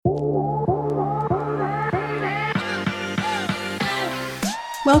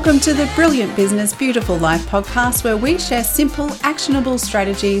Welcome to the Brilliant Business, Beautiful Life podcast, where we share simple, actionable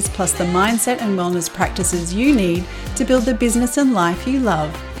strategies plus the mindset and wellness practices you need to build the business and life you love.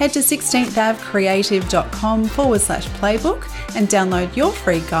 Head to 16thAveCreative.com/playbook and download your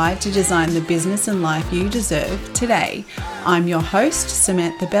free guide to design the business and life you deserve today. I'm your host,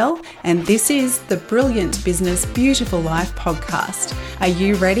 Samantha Bell, and this is the Brilliant Business, Beautiful Life podcast. Are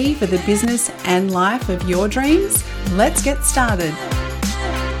you ready for the business and life of your dreams? Let's get started.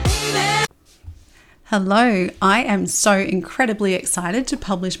 Hello, I am so incredibly excited to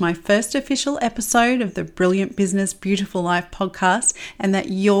publish my first official episode of the Brilliant Business, Beautiful Life podcast and that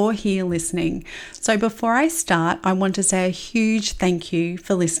you're here listening. So before I start, I want to say a huge thank you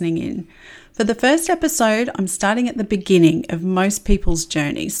for listening in. For the first episode, I'm starting at the beginning of most people's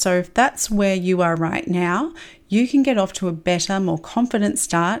journey. So if that's where you are right now, you can get off to a better, more confident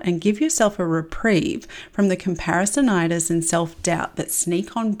start and give yourself a reprieve from the comparisonitis and self-doubt that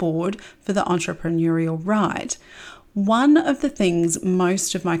sneak on board for the entrepreneurial ride. One of the things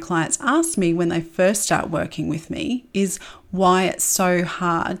most of my clients ask me when they first start working with me is why it's so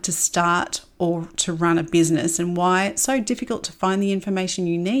hard to start or to run a business and why it's so difficult to find the information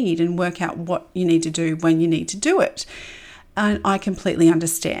you need and work out what you need to do when you need to do it. And I completely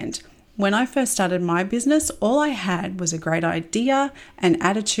understand. When I first started my business, all I had was a great idea, an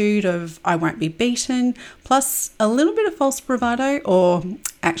attitude of I won't be beaten, plus a little bit of false bravado, or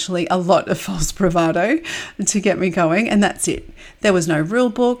actually a lot of false bravado to get me going, and that's it. There was no rule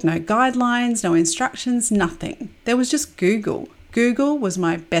book, no guidelines, no instructions, nothing. There was just Google. Google was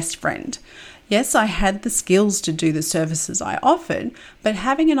my best friend. Yes, I had the skills to do the services I offered, but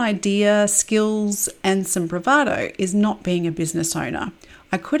having an idea, skills, and some bravado is not being a business owner.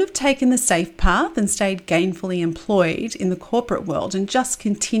 I could have taken the safe path and stayed gainfully employed in the corporate world and just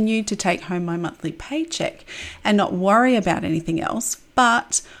continued to take home my monthly paycheck and not worry about anything else.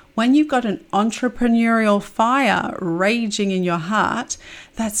 But when you've got an entrepreneurial fire raging in your heart,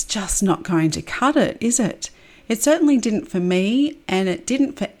 that's just not going to cut it, is it? It certainly didn't for me, and it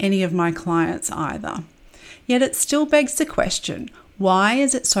didn't for any of my clients either. Yet it still begs the question, why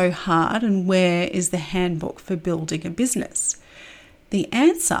is it so hard and where is the handbook for building a business? The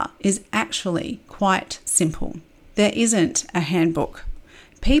answer is actually quite simple. There isn't a handbook.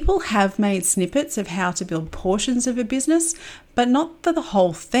 People have made snippets of how to build portions of a business, but not for the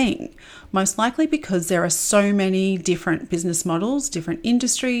whole thing. Most likely because there are so many different business models, different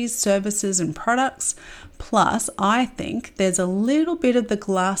industries, services, and products. Plus, I think there's a little bit of the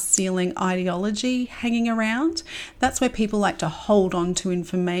glass ceiling ideology hanging around. That's where people like to hold on to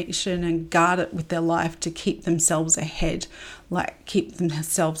information and guard it with their life to keep themselves ahead, like keep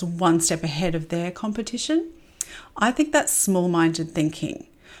themselves one step ahead of their competition. I think that's small-minded thinking.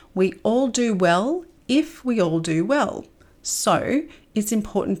 We all do well if we all do well. So it's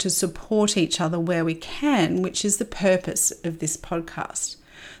important to support each other where we can, which is the purpose of this podcast.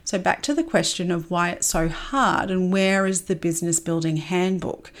 So back to the question of why it's so hard and where is the business building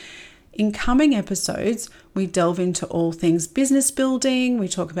handbook. In coming episodes, we delve into all things business building. We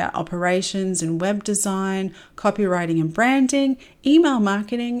talk about operations and web design, copywriting and branding, email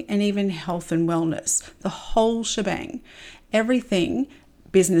marketing, and even health and wellness. The whole shebang. Everything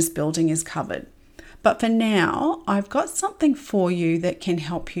business building is covered. But for now, I've got something for you that can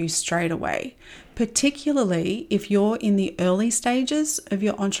help you straight away, particularly if you're in the early stages of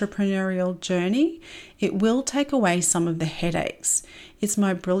your entrepreneurial journey. It will take away some of the headaches. It's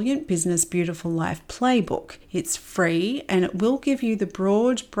my Brilliant Business, Beautiful Life playbook. It's free and it will give you the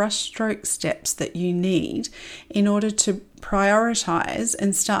broad brushstroke steps that you need in order to prioritize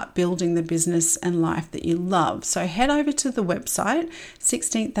and start building the business and life that you love. So head over to the website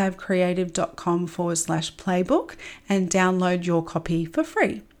 16thAveCreative.com/playbook and download your copy for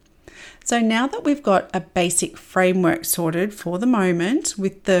free. So now that we've got a basic framework sorted for the moment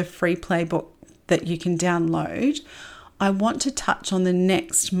with the free playbook that you can download, I want to touch on the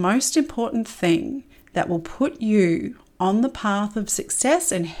next most important thing that will put you on the path of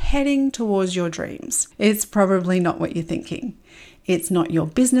success and heading towards your dreams. It's probably not what you're thinking. It's not your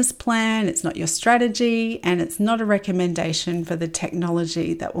business plan, it's not your strategy, and it's not a recommendation for the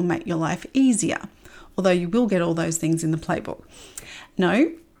technology that will make your life easier, although you will get all those things in the playbook.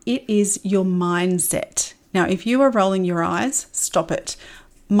 No, it is your mindset. Now, if you are rolling your eyes, stop it.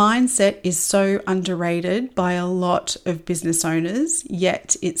 Mindset is so underrated by a lot of business owners,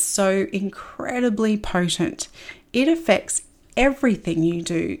 yet it's so incredibly potent. It affects everything you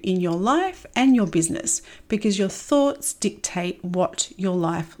do in your life and your business because your thoughts dictate what your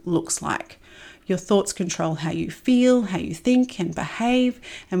life looks like. Your thoughts control how you feel, how you think and behave,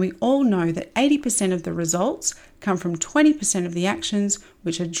 and we all know that 80% of the results come from 20% of the actions,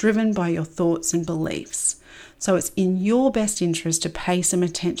 which are driven by your thoughts and beliefs. So it's in your best interest to pay some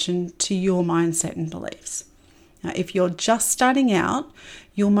attention to your mindset and beliefs. Now, if you're just starting out,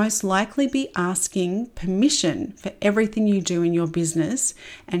 you'll most likely be asking permission for everything you do in your business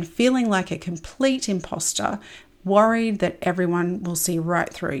and feeling like a complete imposter, worried that everyone will see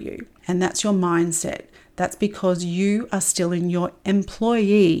right through you. And that's your mindset. That's because you are still in your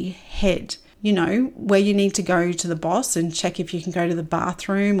employee head. You know, where you need to go to the boss and check if you can go to the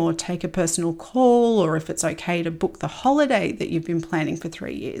bathroom or take a personal call, or if it's okay to book the holiday that you've been planning for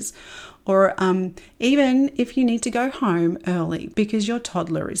 3 years. Or even if you need to go home early because your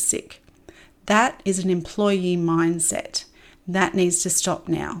toddler is sick. That is an employee mindset. That needs to stop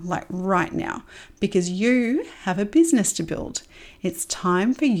now, like right now, because you have a business to build. It's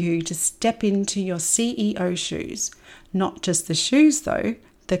time for you to step into your CEO shoes. Not just the shoes though,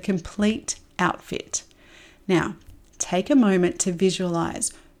 the complete outfit. Now, take a moment to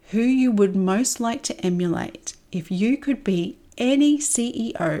visualize who you would most like to emulate if you could be any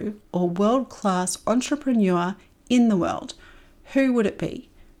CEO or world-class entrepreneur in the world. Who would it be?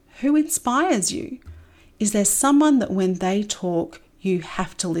 Who inspires you? Is there someone that when they talk, you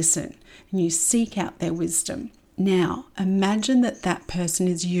have to listen and you seek out their wisdom? Now, imagine that that person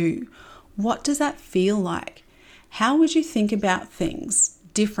is you. What does that feel like? How would you think about things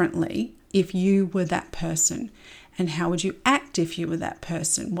differently if you were that person? And how would you act if you were that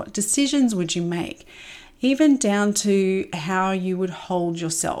person? What decisions would you make? Even down to how you would hold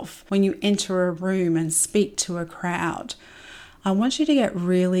yourself when you enter a room and speak to a crowd. I want you to get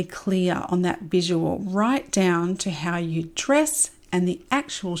really clear on that visual, right down to how you dress and the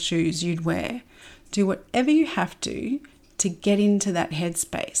actual shoes you'd wear. Do whatever you have to get into that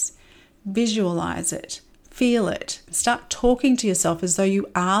headspace. Visualize it. Feel it. Start talking to yourself as though you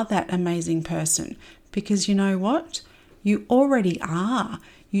are that amazing person. Because you know what? You already are.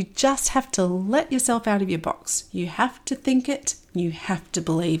 You just have to let yourself out of your box. You have to think it. You have to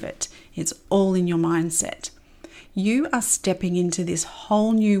believe it. It's all in your mindset. You are stepping into this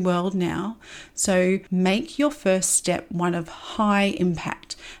whole new world now. So make your first step one of high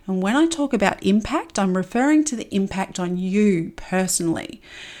impact. And when I talk about impact, I'm referring to the impact on you personally,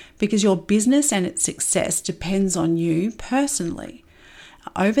 because your business and its success depends on you personally.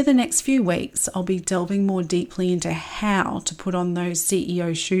 Over the next few weeks, I'll be delving more deeply into how to put on those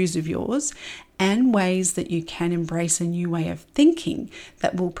CEO shoes of yours and ways that you can embrace a new way of thinking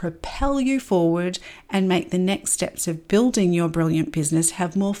that will propel you forward and make the next steps of building your brilliant business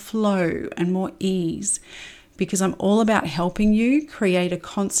have more flow and more ease. Because I'm all about helping you create a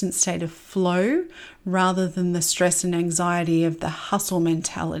constant state of flow rather than the stress and anxiety of the hustle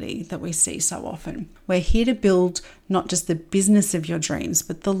mentality that we see so often. We're here to build not just the business of your dreams,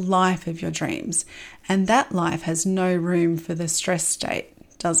 but the life of your dreams. And that life has no room for the stress state,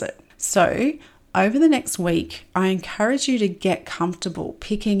 does it? So, over the next week, I encourage you to get comfortable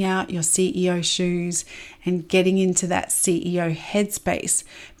picking out your CEO shoes and getting into that CEO headspace,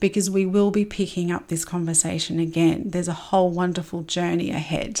 because we will be picking up this conversation again. There's a whole wonderful journey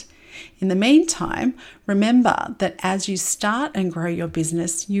ahead. In the meantime, remember that as you start and grow your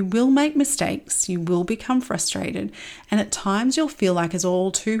business, you will make mistakes, you will become frustrated, and at times you'll feel like it's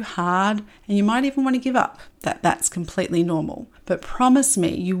all too hard and you might even want to give up. That's completely normal. But promise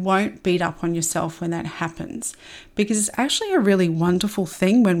me you won't beat up on yourself when that happens, because it's actually a really wonderful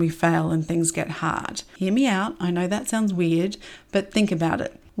thing when we fail and things get hard. Hear me out. I know that sounds weird, but think about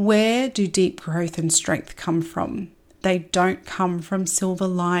it. Where do deep growth and strength come from? They don't come from silver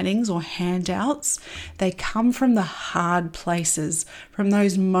linings or handouts. They come from the hard places, from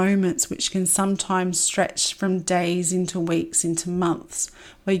those moments which can sometimes stretch from days into weeks, into months,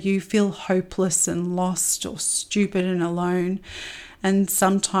 where you feel hopeless and lost or stupid and alone. And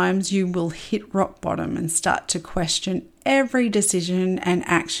sometimes you will hit rock bottom and start to question every decision and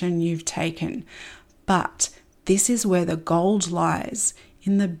action you've taken. But this is where the gold lies,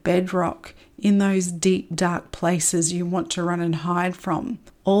 in the bedrock, in those deep, dark places you want to run and hide from.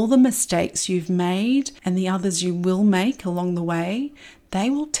 All the mistakes you've made and the others you will make along the way,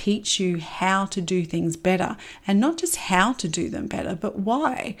 they will teach you how to do things better. And not just how to do them better, but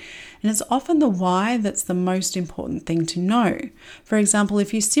why. And it's often the why that's the most important thing to know. For example,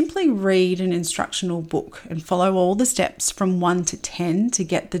 if you simply read an instructional book and follow all the steps from 1 to 10 to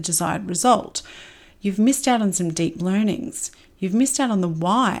get the desired result, you've missed out on some deep learnings. You've missed out on the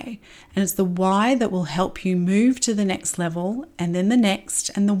why, and it's the why that will help you move to the next level, and then the next,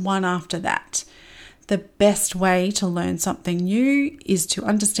 and the one after that. The best way to learn something new is to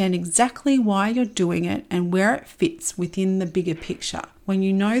understand exactly why you're doing it and where it fits within the bigger picture. When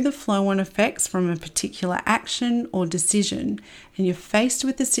you know the flow-on effects from a particular action or decision and you're faced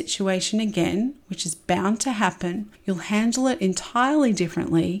with the situation again, which is bound to happen, you'll handle it entirely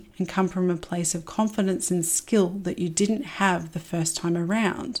differently and come from a place of confidence and skill that you didn't have the first time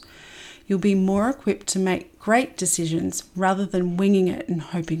around. You'll be more equipped to make great decisions rather than winging it and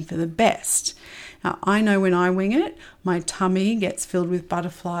hoping for the best. Now, I know when I wing it, my tummy gets filled with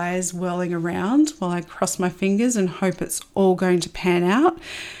butterflies whirling around while I cross my fingers and hope it's all going to pan out.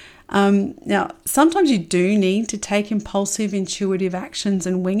 Now, sometimes you do need to take impulsive, intuitive actions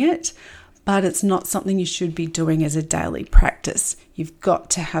and wing it, but it's not something you should be doing as a daily practice. You've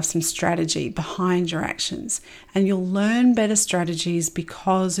got to have some strategy behind your actions, and you'll learn better strategies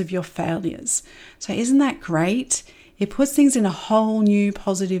because of your failures. So isn't that great? It puts things in a whole new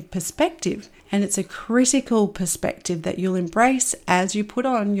positive perspective, and it's a critical perspective that you'll embrace as you put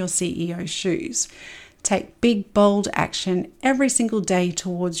on your CEO shoes. Take big, bold action every single day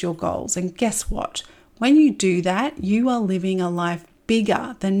towards your goals, and guess what? When you do that, you are living a life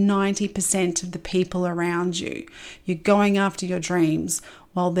bigger than 90% of the people around you. You're going after your dreams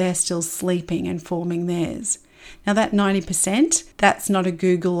while they're still sleeping and forming theirs. Now that 90%, that's not a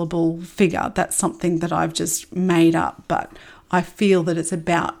Googleable figure. That's something that I've just made up, but I feel that it's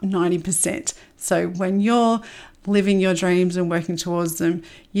about 90%. So when you're living your dreams and working towards them,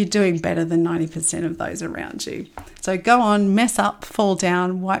 you're doing better than 90% of those around you. So go on, mess up, fall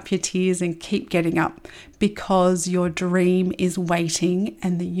down, wipe your tears and keep getting up, because your dream is waiting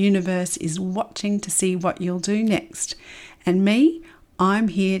and the universe is watching to see what you'll do next. And me, I'm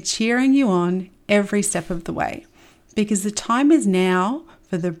here cheering you on every step of the way, because the time is now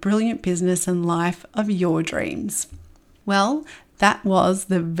for the brilliant business and life of your dreams. Well, that was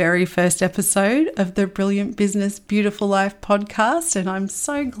the very first episode of the Brilliant Business, Beautiful Life podcast, and I'm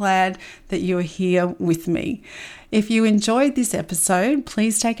so glad that you're here with me. If you enjoyed this episode,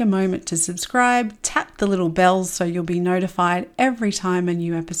 please take a moment to subscribe, tap the little bells so you'll be notified every time a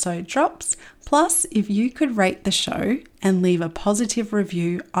new episode drops. Plus, if you could rate the show and leave a positive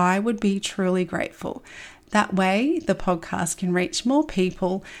review, I would be truly grateful. That way, the podcast can reach more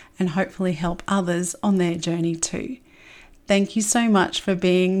people and hopefully help others on their journey too. Thank you so much for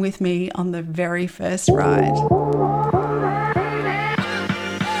being with me on the very first ride.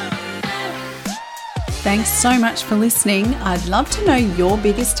 Thanks so much for listening. I'd love to know your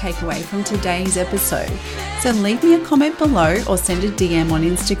biggest takeaway from today's episode. So leave me a comment below or send a DM on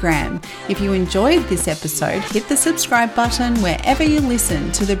Instagram. If you enjoyed this episode, hit the subscribe button wherever you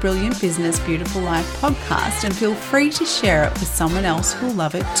listen to the Brilliant Business, Beautiful Life podcast, and feel free to share it with someone else who'll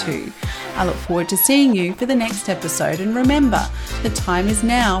love it too. I look forward to seeing you for the next episode, and remember, the time is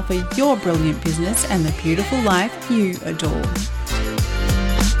now for your brilliant business and the beautiful life you adore.